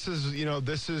mean, this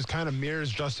is kind of mirrors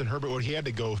Justin Herbert, what he had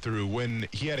to go through when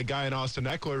he had a guy in Austin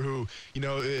Eckler who, you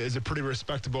know, is a pretty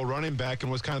respectable running back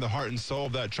and was kind of the heart and soul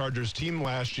of that Chargers team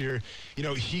last year. You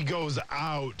know, he goes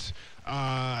out,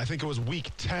 I think it was week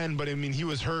 10, but I mean, he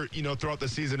was hurt, you know, throughout the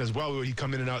season as well. He'd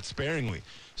come in and out sparingly.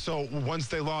 So once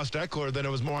they lost Eckler, then it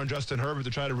was more on Justin Herbert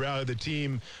to try to rally the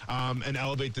team and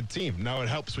elevate the team. Now, it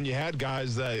helps when you had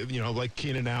guys that, you know, like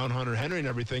Keenan Allen, Hunter Henry and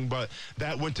everything, but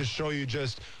that went to show you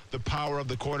just the power of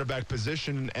the quarterback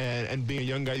position and being a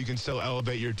young guy, you can still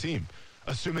elevate your team.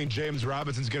 Assuming James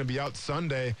Robinson's going to be out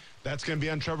Sunday, that's going to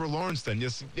be on Trevor Lawrence then.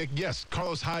 Yes,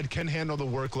 Carlos Hyde can handle the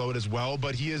workload as well,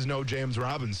 but he is no James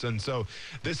Robinson. So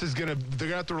they're going to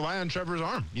have to rely on Trevor's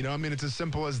arm. You know, I mean, it's as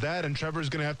simple as that, and Trevor's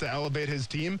going to have to elevate his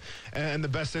team. And the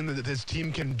best thing that his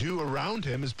team can do around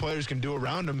him, his players can do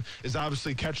around him, is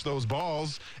obviously catch those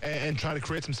balls and try to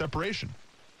create some separation.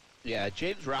 Yeah,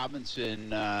 James Robinson,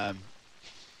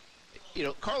 you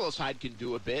know, Carlos Hyde can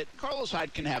do a bit. Carlos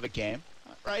Hyde can have a game.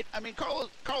 Right? I mean,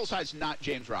 Carlos Hyde's not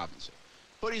James Robinson,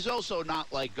 but he's also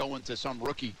not like going to some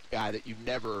rookie guy that you've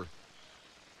never,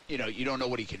 you know, you don't know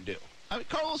what he can do. I mean,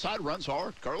 Carlos Hyde runs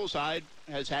hard. Carlos Hyde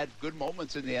has had good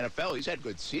moments in the NFL. He's had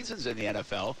good seasons in the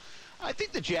NFL. I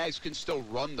think the Jags can still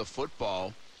run the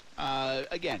football.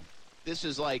 Again, this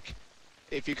is like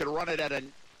if you could run it at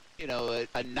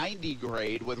a 90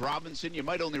 grade with Robinson, you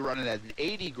might only run it at an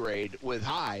 80 grade with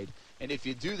Hyde. And if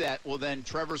you do that, well, then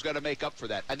Trevor's going to make up for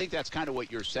that. I think that's kind of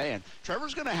what you're saying.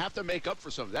 Trevor's going to have to make up for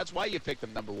something. That's why you picked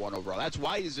him number 1 overall. That's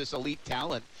why he's this elite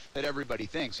talent that everybody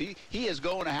thinks. He is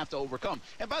going to have to overcome.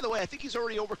 And by the way, I think he's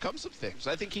already overcome some things.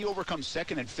 I think he overcomes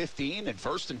 2nd and 15 and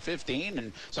 1st and 15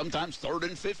 and sometimes 3rd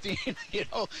and 15.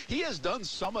 He has done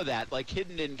some of that, like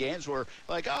hidden in games where,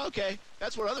 like, oh, okay,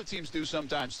 that's what other teams do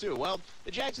sometimes too. Well,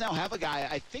 the Jags now have a guy,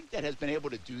 I think, that has been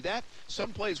able to do that.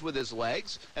 Some plays with his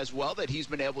legs as well that he's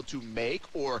been able to make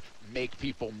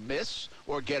people miss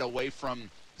or get away from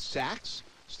sacks.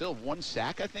 Still 1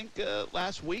 sack, I think,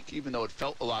 last week, even though it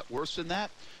felt a lot worse than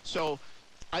that. So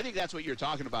I think that's what you're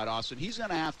talking about, Austin. He's going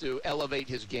to have to elevate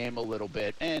his game a little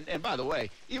bit. And by the way,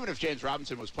 even if James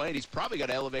Robinson was playing, he's probably got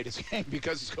to elevate his game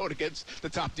because he's going against the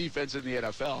top defense in the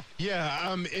NFL.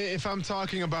 Yeah, if I'm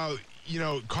talking about,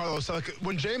 Carlos, like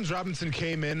when James Robinson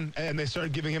came in and they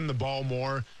started giving him the ball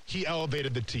more, he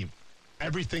elevated the team.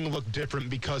 Everything looked different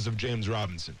because of James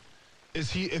Robinson.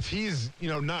 If he's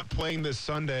not playing this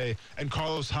Sunday and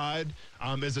Carlos Hyde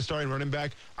is the starting running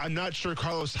back, I'm not sure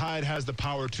Carlos Hyde has the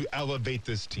power to elevate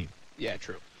this team. Yeah,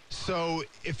 true. So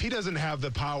if he doesn't have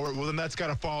the power, well, then that's got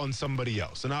to fall on somebody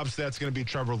else. And obviously that's going to be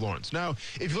Trevor Lawrence. Now,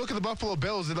 if you look at the Buffalo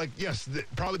Bills, they're like, yes,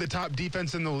 probably the top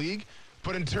defense in the league.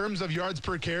 But in terms of yards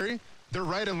per carry, they're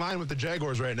right in line with the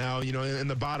Jaguars right now, in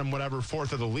the bottom,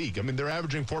 4th of the league. I mean, they're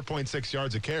averaging 4.6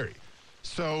 yards a carry.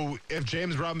 So if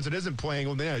James Robinson isn't playing,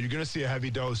 well, yeah, you're going to see a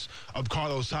heavy dose of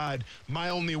Carlos Hyde. My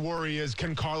only worry is,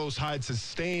 can Carlos Hyde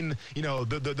sustain, the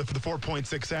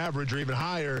 4.6 average or even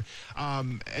higher,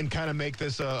 and kind of make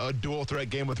this a dual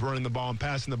threat game with running the ball and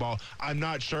passing the ball? I'm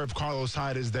not sure if Carlos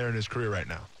Hyde is there in his career right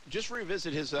now. Just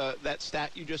revisit his that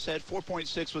stat you just said.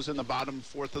 4.6 was in the bottom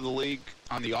 4th of the league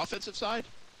on the offensive side?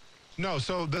 No,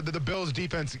 so the Bills'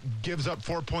 defense gives up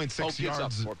 4.6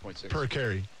 yards per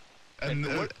carry. And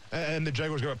the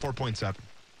Jaguars go up 4.7.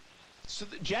 So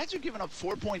the Jags are giving up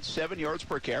 4.7 yards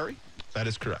per carry? That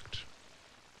is correct.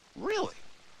 Really?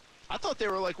 I thought they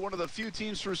were like one of the few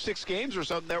teams through 6 games or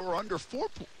something that were under 4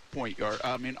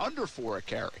 under 4 a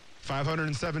carry.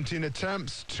 517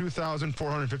 attempts,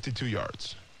 2,452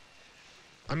 yards.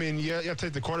 I mean, you have to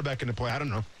take the quarterback into play. I don't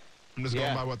know. I'm just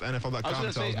going by what the NFL.com tells me. I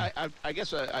was going to say, I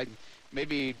guess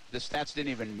maybe the stats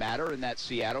didn't even matter in that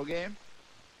Seattle game.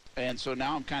 And so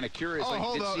now I'm kind of curious. Oh,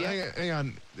 hold on. Hang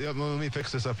on. Let me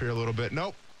fix this up here a little bit.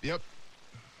 Nope. Yep.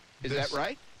 Is that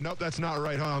right? Nope, that's not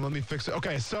right. Hold on. Let me fix it.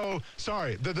 Okay, so,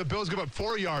 sorry. The Bills give up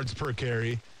 4 yards per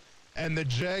carry, and the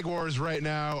Jaguars right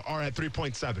now are at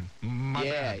 3.7. My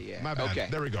bad. Okay.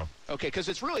 There we go. Okay, because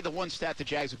it's really the one stat the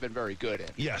Jags have been very good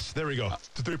at. Yes, there we go.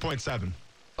 To 3.7.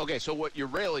 Okay, so what you're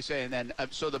really saying then,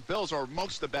 so the Bills are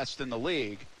amongst the best in the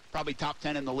league, probably top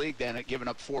 10 in the league then at giving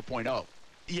up 4.0.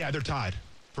 Yeah, they're tied.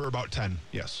 For about 10,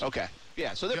 yes. Okay.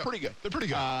 Yeah, so they're pretty good. They're pretty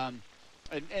good.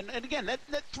 And again, that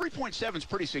 3.7 is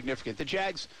pretty significant. The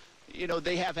Jags,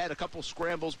 they have had a couple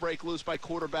scrambles break loose by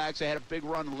quarterbacks. They had a big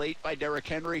run late by Derrick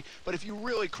Henry. But if you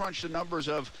really crunch the numbers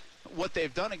of what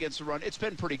they've done against the run, it's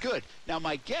been pretty good. Now,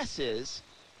 my guess is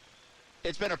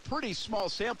it's been a pretty small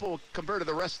sample compared to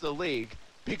the rest of the league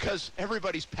because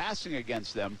everybody's passing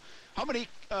against them. How many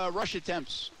rush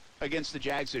attempts against the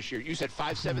Jags this year? You said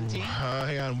 517?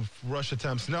 Hang on. Rush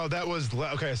attempts. No, that was...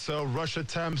 Okay, so rush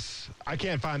attempts... I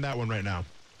can't find that one right now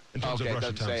in terms of rush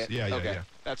attempts. Yeah.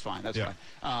 That's fine. That's fine.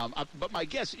 But my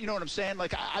guess, you know what I'm saying?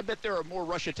 Like, I bet there are more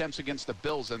rush attempts against the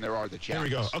Bills than there are the Jags. There we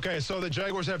go. Okay, so the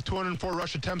Jaguars have 204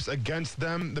 rush attempts against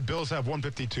them. The Bills have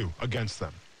 152 against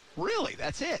them. Really?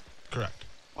 That's it? Correct.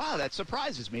 Wow, that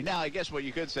surprises me. Now, I guess what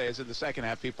you could say is in the second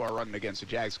half, people are running against the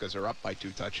Jags because they're up by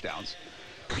 2 touchdowns.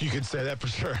 You could say that for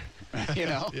sure.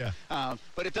 Yeah.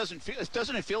 But doesn't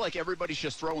it feel like everybody's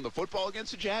just throwing the football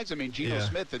against the Jags? I mean, Geno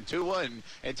Smith and Tua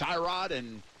and Tyrod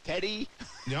and Teddy.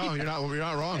 No, you're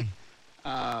not wrong.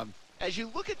 As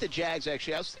you look at the Jags,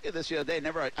 actually, I was thinking this the other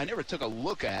day. I never took a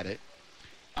look at it.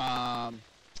 I'm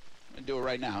gonna do it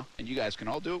right now, and you guys can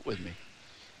all do it with me.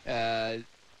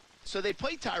 So they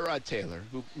played Tyrod Taylor,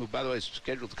 who by the way is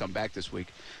scheduled to come back this week,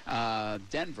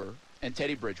 Denver, and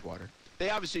Teddy Bridgewater. They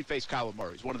obviously faced Kyler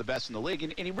Murray. He's one of the best in the league,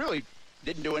 and he really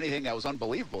didn't do anything that was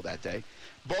unbelievable that day.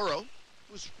 Burrow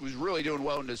was really doing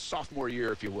well in his sophomore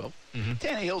year, if you will. Mm-hmm.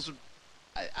 Tannehill's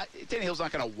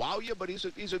not going to wow you, but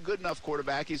he's a good enough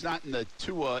quarterback. He's not in the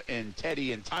Tua and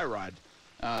Teddy and Tyrod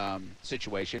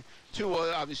situation.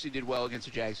 Tua obviously did well against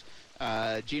the Jags.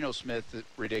 Geno Smith,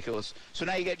 ridiculous. So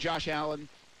now you get Josh Allen.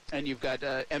 And you've got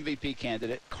MVP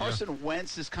candidate. Carson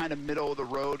Wentz is kind of middle of the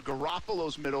road.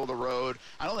 Garoppolo's middle of the road.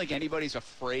 I don't think anybody's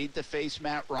afraid to face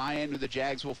Matt Ryan, who the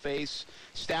Jags will face.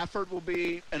 Stafford will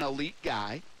be an elite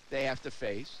guy they have to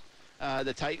face.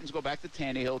 The Titans go back to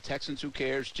Tannehill. Texans, who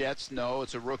cares? Jets, no,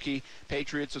 it's a rookie.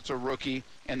 Patriots, it's a rookie.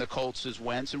 And the Colts is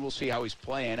Wentz, and we'll see how he's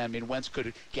playing. I mean, Wentz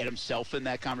could get himself in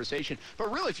that conversation.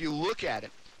 But really, if you look at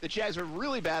it, the Jags are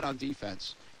really bad on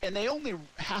defense, and they only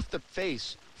have to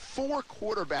face 4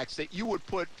 quarterbacks that you would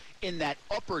put in that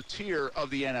upper tier of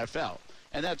the NFL.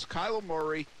 And that's Kyler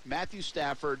Murray, Matthew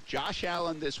Stafford, Josh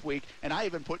Allen this week, and I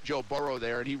even put Joe Burrow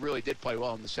there, and he really did play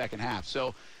well in the second half.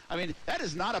 So, I mean, that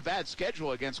is not a bad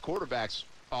schedule against quarterbacks,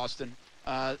 Austin.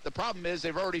 The problem is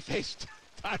they've already faced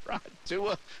Tyrod,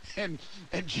 Tua, and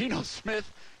Geno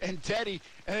Smith and Teddy,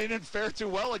 and they didn't fare too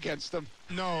well against them.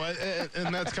 No,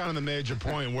 and that's kind of the major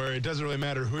point where it doesn't really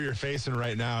matter who you're facing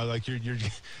right now. Like you're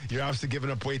obviously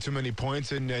giving up way too many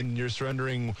points and you're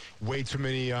surrendering way too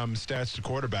many stats to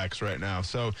quarterbacks right now.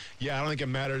 So yeah, I don't think it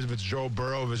matters if it's Joe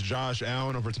Burrow, if it's Josh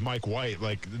Allen, or if it's Mike White.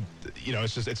 Like, you know,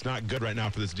 it's not good right now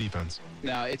for this defense.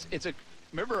 No,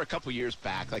 remember a couple years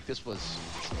back, like this was,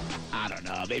 I don't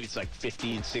know, maybe it's like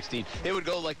 15, 16. They would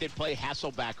go like they'd play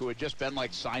Hasselback, who had just been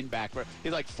like signed back.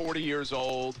 He's like 40 years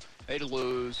old. They'd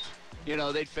lose. You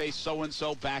know, they'd face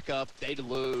so-and-so back up. They'd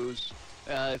lose.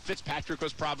 Fitzpatrick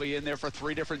was probably in there for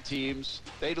 3 different teams.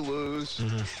 They'd lose.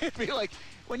 Mm-hmm. It'd be like,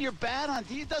 when you're bad on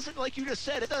D, it doesn't, like you just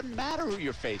said, it doesn't matter who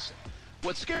you're facing.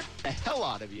 What scares the hell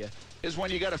out of you is when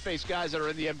you got to face guys that are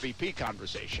in the MVP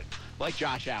conversation, like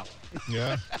Josh Allen.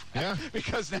 Yeah.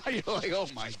 Because now you're like, oh,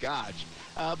 my gosh.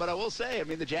 But I will say, I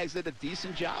mean, the Jags did a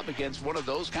decent job against one of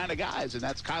those kind of guys, and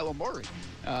that's Kyler Murray.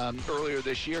 Earlier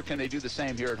this year, can they do the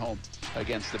same here at home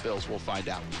against the Bills? We'll find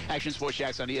out. Action Sports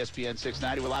Jax on ESPN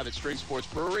 690. We're live at String Sports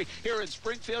Brewery here in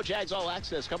Springfield. Jags All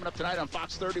Access coming up tonight on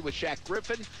Fox 30 with Shaq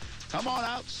Griffin. Come on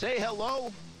out, say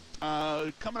hello.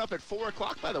 Coming up at 4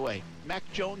 o'clock, by the way, Mac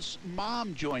Jones'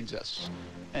 mom joins us.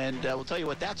 And we'll tell you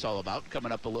what that's all about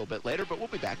coming up a little bit later, but we'll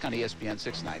be back on ESPN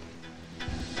 690.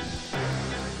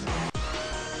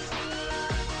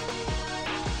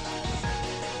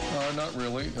 Not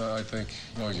really. I think,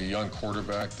 he's a young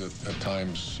quarterback that at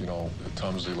times, at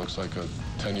times he looks like a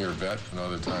 10-year vet, and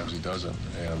other times he doesn't.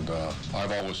 And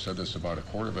I've always said this about a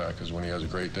quarterback is when he has a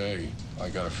great day, I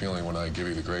got a feeling when I give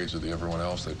you the grades of everyone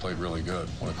else, they played really good.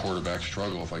 When a quarterback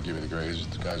struggle, if I give you the grades,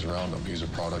 the guys around him, he's a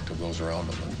product of those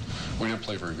around him. And we didn't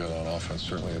play very good on offense,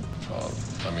 certainly.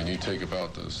 You take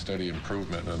about the steady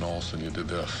improvement, and all of a sudden you did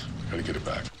this. Got to get it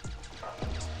back.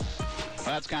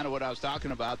 Well, that's kind of what I was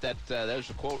talking about. There's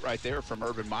a quote right there from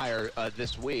Urban Meyer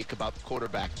this week about the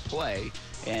quarterback play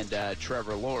and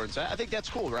Trevor Lawrence. I think that's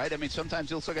cool, right? I mean, sometimes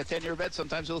he looks like a 10-year vet,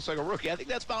 sometimes he looks like a rookie. I think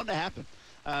that's bound to happen.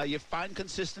 You find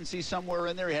consistency somewhere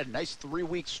in there. He had a nice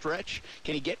 3-week stretch.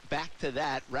 Can he get back to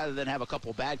that rather than have a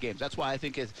couple bad games? That's why I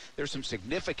think there's some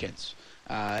significance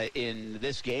in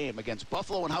this game against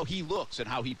Buffalo and how he looks and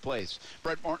how he plays.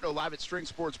 Brett Martineau live at String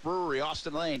Sports Brewery,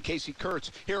 Austin Lane, Casey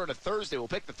Kurtz here on a Thursday. We'll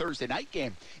pick the Thursday night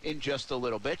game in just a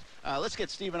little bit. Let's get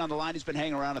Steven on the line. He's been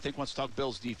hanging around. I think wants to talk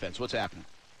Bills defense. What's happening?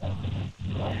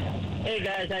 Hey,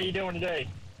 guys. How you doing today?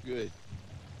 Good.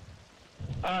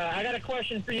 I got a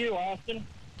question for you, Austin.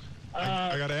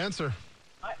 I got to answer.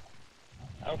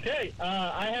 Okay.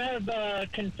 I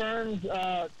have concerns.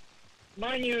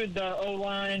 Mind you, the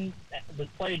O-line was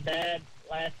played bad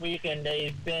last week, and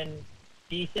they've been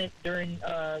decent during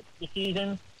the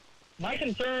season. My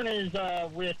concern is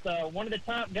with one of the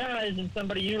top guys and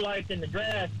somebody you liked in the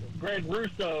draft, Greg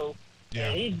Rousseau.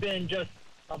 Yeah. He's been just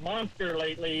a monster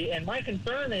lately. And my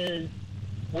concern is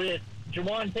with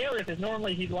Jawan Taylor, because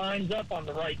normally he lines up on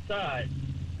the right side.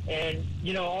 And,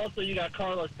 also you got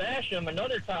Carlos Basham,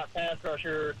 another top pass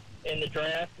rusher in the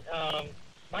draft.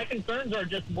 My concerns are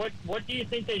just what do you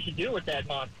think they should do with that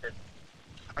monster?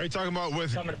 Are you talking about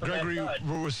with Gregory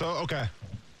Rousseau? Okay.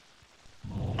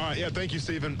 All right, yeah, thank you,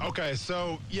 Steven. Okay,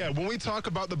 so, yeah, when we talk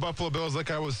about the Buffalo Bills,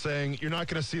 like I was saying, you're not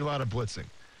going to see a lot of blitzing.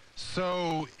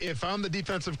 So if I'm the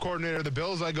defensive coordinator of the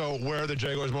Bills, I go, where are the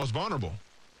Jaguars most vulnerable?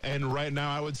 And right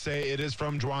now I would say it is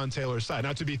from Jawan Taylor's side.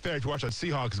 Now, to be fair, if you watch that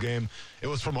Seahawks game, it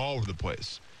was from all over the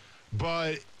place.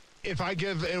 But if I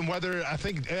give, and whether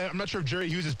I'm not sure if Jerry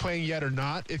Hughes is playing yet or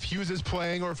not. If Hughes is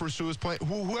playing or if Rousseau is playing,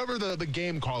 whoever the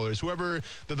game caller is, whoever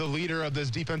the leader of this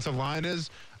defensive line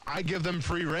is, I give them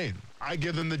free reign. I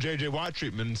give them the J.J. Watt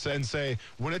treatment and say,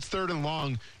 when it's 3rd and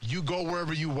long, you go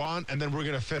wherever you want, and then we're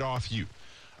going to fit off you.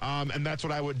 And that's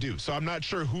what I would do. So I'm not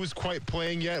sure who's quite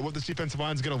playing yet, what this defensive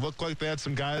line is going to look like. They had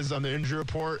some guys on the injury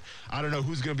report. I don't know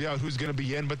who's going to be out, who's going to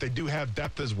be in, but they do have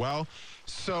depth as well.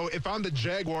 So if I'm the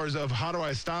Jaguars of how do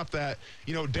I stop that,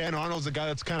 Dan Arnold's the guy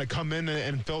that's kind of come in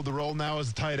and filled the role now as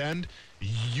a tight end.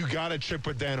 You got to chip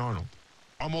with Dan Arnold.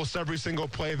 Almost every single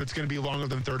play if it's going to be longer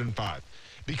than 3rd and 5.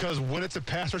 Because when it's a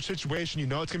pass rush situation, it's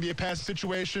going to be a pass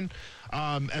situation.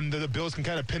 and the Bills can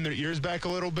kind of pin their ears back a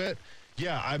little bit,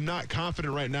 yeah, I'm not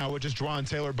confident right now with just Juwan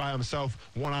Taylor by himself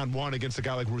one-on-one against a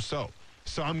guy like Rousseau.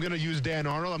 So I'm going to use Dan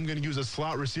Arnold. I'm going to use a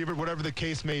slot receiver, whatever the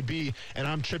case may be, and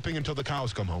I'm chipping until the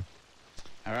cows come home.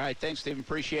 All right, thanks, Stephen.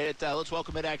 Appreciate it. Let's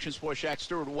welcome in Action Sports Shack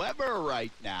Stuart Weber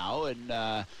right now, and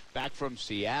back from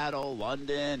Seattle,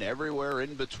 London, everywhere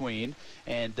in between,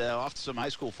 and off to some high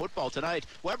school football tonight.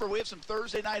 Weber, we have some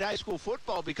Thursday night high school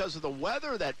football because of the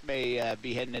weather that may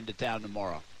be heading into town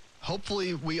tomorrow.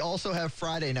 Hopefully, we also have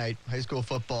Friday night high school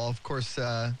football. Of course,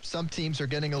 some teams are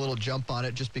getting a little jump on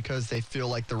it just because they feel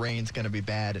like the rain's going to be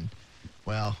bad, and,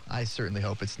 well, I certainly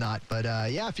hope it's not. But,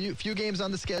 yeah, a few games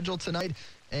on the schedule tonight.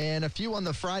 And a few on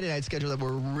the Friday night schedule that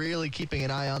we're really keeping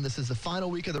an eye on. This is the final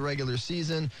week of the regular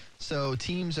season, so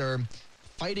teams are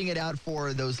fighting it out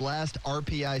for those last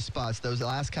RPI spots, those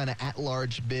last kind of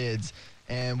at-large bids.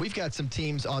 And we've got some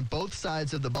teams on both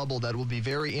sides of the bubble that will be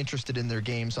very interested in their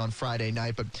games on Friday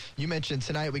night. But you mentioned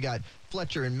tonight we got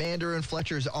Fletcher and Mandarin.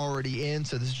 Fletcher's already in,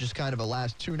 so this is just kind of a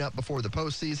last tune-up before the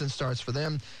postseason starts for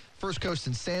them. First Coast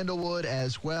and Sandalwood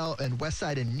as well, and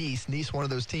Westside and Nice. Nice, one of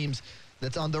those teams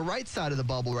that's on the right side of the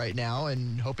bubble right now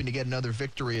and hoping to get another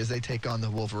victory as they take on the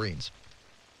Wolverines.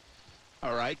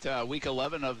 All right, week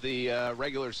 11 of the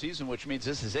regular season, which means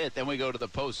this is it. Then we go to the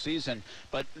postseason.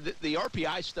 But the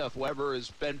RPI stuff, Weber,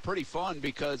 has been pretty fun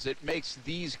because it makes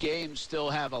these games still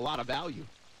have a lot of value.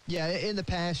 Yeah, in the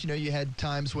past, you had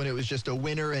times when it was just a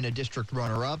winner and a district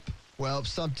runner-up. Well,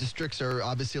 some districts are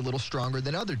obviously a little stronger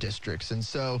than other districts. And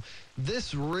so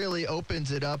this really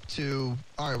opens it up to,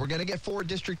 all right, we're going to get 4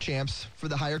 district champs for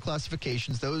the higher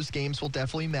classifications. Those games will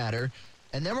definitely matter.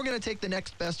 And then we're going to take the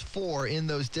next best 4 in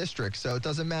those districts. So it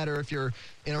doesn't matter if you're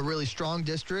in a really strong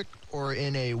district or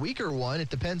in a weaker one. It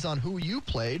depends on who you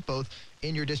played, both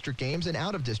in your district games and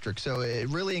out of district. So it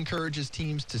really encourages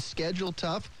teams to schedule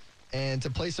tough and to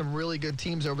play some really good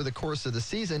teams over the course of the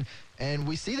season. And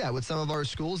we see that with some of our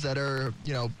schools that are,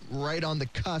 right on the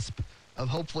cusp of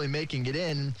hopefully making it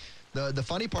in. The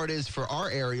funny part is for our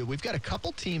area, we've got a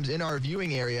couple teams in our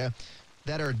viewing area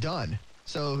that are done.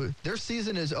 So their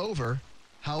season is over.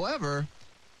 However,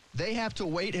 they have to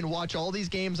wait and watch all these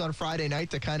games on Friday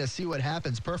night to kind of see what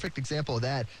happens. Perfect example of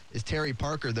that is Terry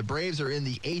Parker. The Braves are in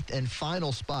the 8th and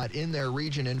final spot in their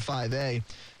region in 5A.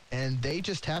 And they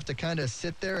just have to kind of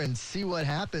sit there and see what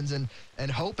happens and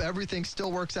hope everything still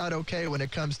works out okay when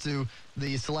it comes to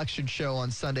the selection show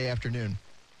on Sunday afternoon.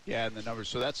 Yeah, and the numbers.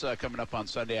 So that's coming up on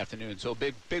Sunday afternoon. So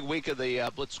big week of the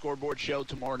Blitz Scoreboard show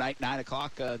tomorrow night, 9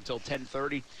 o'clock until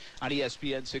 10:30 on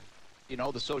ESPN 6.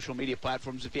 The social media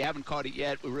platforms. If you haven't caught it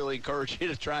yet, we really encourage you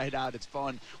to try it out. It's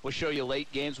fun. We'll show you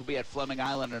late games. We'll be at Fleming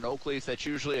Island and Oakleaf. That's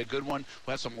usually a good one.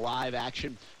 We'll have some live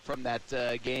action from that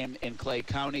game in Clay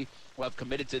County. We'll have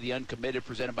Committed to the Uncommitted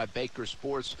presented by Baker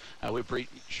Sports. We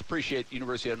appreciate the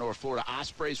University of North Florida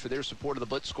Ospreys for their support of the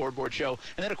Blitz Scoreboard show.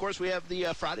 And then, of course, we have the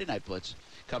Friday Night Blitz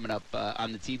coming up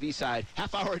on the TV side.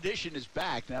 Half-hour edition is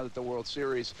back now that the World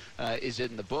Series is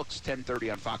in the books.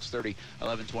 10:30 on Fox 30,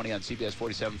 11:20 on CBS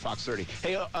 47, Fox 30.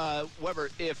 Hey, Weber,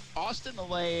 if Austin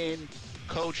Lane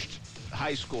coached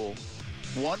high school,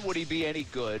 1, would he be any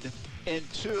good? And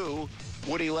 2,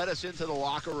 would he let us into the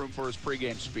locker room for his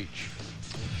pregame speech?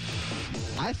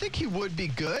 I think he would be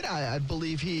good. I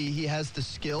believe he has the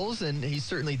skills, and he's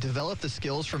certainly developed the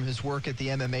skills from his work at the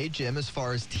MMA gym as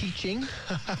far as teaching,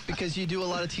 because you do a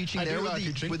lot of teaching there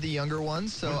with the younger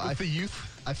ones. So with the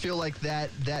youth. I feel like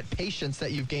that patience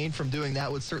that you've gained from doing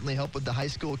that would certainly help with the high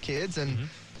school kids. And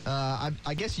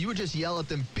I guess you would just yell at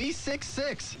them, be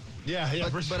 6'6". Yeah.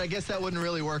 But I guess that wouldn't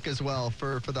really work as well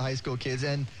for the high school kids.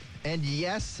 And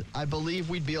yes, I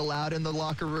believe we'd be allowed in the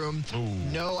locker room. Ooh,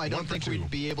 no, I don't think we'd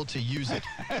be able to use it.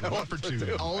 1 for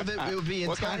 2. All of it would be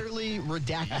entirely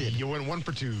redacted. You went 1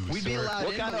 for 2. We'd be allowed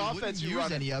what in, kind but of we offense wouldn't you use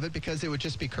running? any of it because it would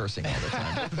just be cursing all the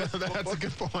time. That's a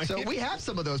good point. So we have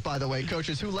some of those, by the way,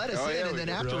 coaches who let us in, and then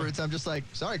afterwards I'm just like,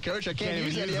 sorry, coach, I can't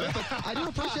use any of it. But I do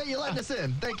appreciate you letting us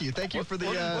in. Thank you for the.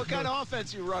 What kind of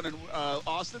offense you running,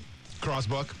 Austin?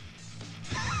 Crossbuck.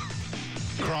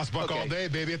 Crossbuck Okay. all day,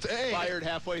 baby. It's Fired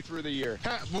halfway through the year.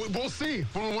 We'll see.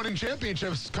 When we're winning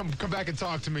championships, come back and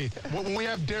talk to me. When we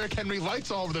have Derrick Henry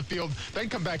lights all over the field, then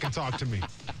come back and talk to me.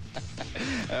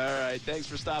 All right. Thanks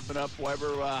for stopping up,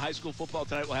 Weber. High school football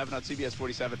tonight. We'll have it on CBS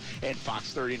 47 and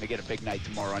Fox 30. And again, a big night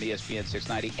tomorrow on ESPN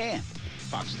 690 and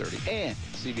Fox 30 and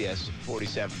CBS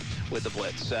 47 with the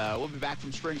Blitz. We'll be back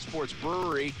from Spring Sports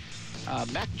Brewery.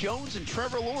 Mac Jones and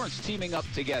Trevor Lawrence teaming up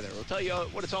together. We'll tell you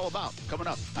what it's all about coming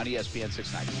up on ESPN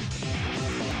 690.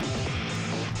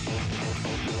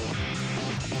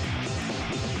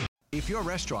 If your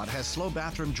restaurant has slow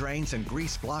bathroom drains and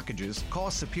grease blockages, call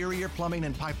Superior Plumbing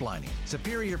and Pipelining.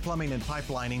 Superior Plumbing and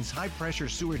Pipelining's high-pressure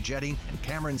sewer jetting and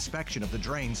camera inspection of the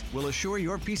drains will assure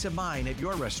your peace of mind at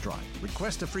your restaurant.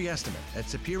 Request a free estimate at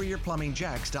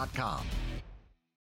SuperiorPlumbingJacks.com.